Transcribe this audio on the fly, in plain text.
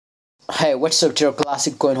Hey, what's up, Terra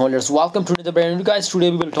Classic coin holders? Welcome to the brand new guys.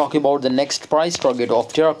 Today we will talk about the next price target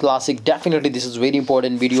of Terra Classic. Definitely, this is very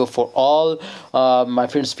important video for all my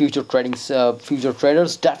friends, future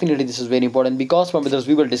traders. Definitely, this is very important because, my brothers,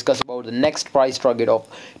 we will discuss about the next price target of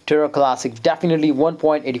Terra Classic. Definitely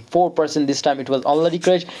 1.84%. This time it was already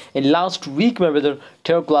crashed. In last week, my brother,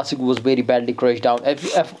 Terra Classic was very badly crashed down.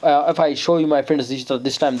 If I show you, my friends,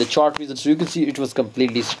 this time the chart results, so you can see it was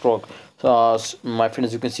completely struck. My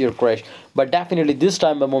friends, you can see a crash, but definitely this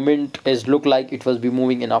time the moment is look like it was be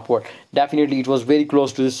moving in upward. Definitely it was very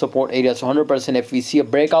close to this support area, so 100% if we see a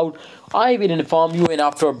breakout, I will inform you, and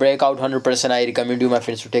after a breakout 100% I recommend you, my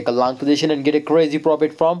friends, to take a long position and get a crazy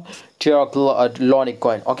profit from Terra Lunc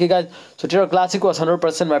coin. Okay guys, so Terra Classic was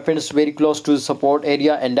 100%, my friends, very close to the support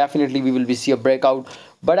area, and definitely we will be see a breakout.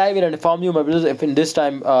 But I will inform you, my brothers, if in this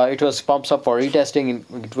time it was pumps up for retesting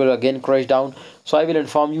and it will again crash down, so I will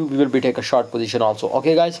inform you. We will be take a short position also.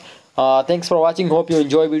 Okay guys, thanks for watching. Hope you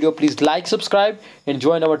enjoy video. Please like, subscribe, and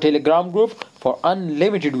join our Telegram group for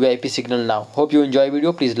unlimited VIP signal now. Hope you enjoy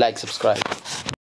video. Please like, subscribe.